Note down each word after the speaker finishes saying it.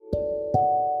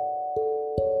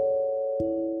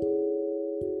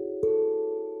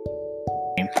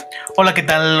Hola, ¿qué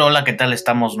tal? Hola, ¿qué tal?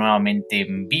 Estamos nuevamente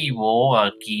en vivo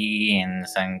aquí en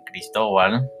San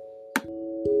Cristóbal.